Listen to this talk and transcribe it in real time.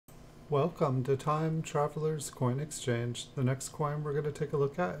Welcome to Time Traveler's Coin Exchange. The next coin we're going to take a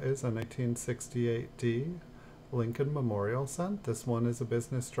look at is a 1968D Lincoln Memorial Cent. This one is a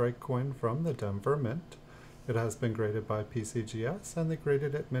business strike coin from the Denver Mint. It has been graded by PCGS and they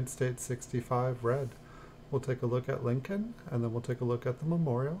graded it Mint State 65 red. We'll take a look at Lincoln and then we'll take a look at the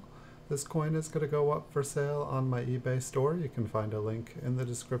Memorial. This coin is going to go up for sale on my eBay store. You can find a link in the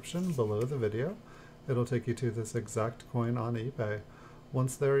description below the video. It'll take you to this exact coin on eBay.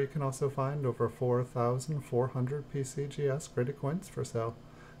 Once there, you can also find over 4,400 PCGS graded coins for sale.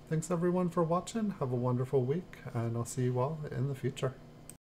 Thanks everyone for watching, have a wonderful week, and I'll see you all in the future.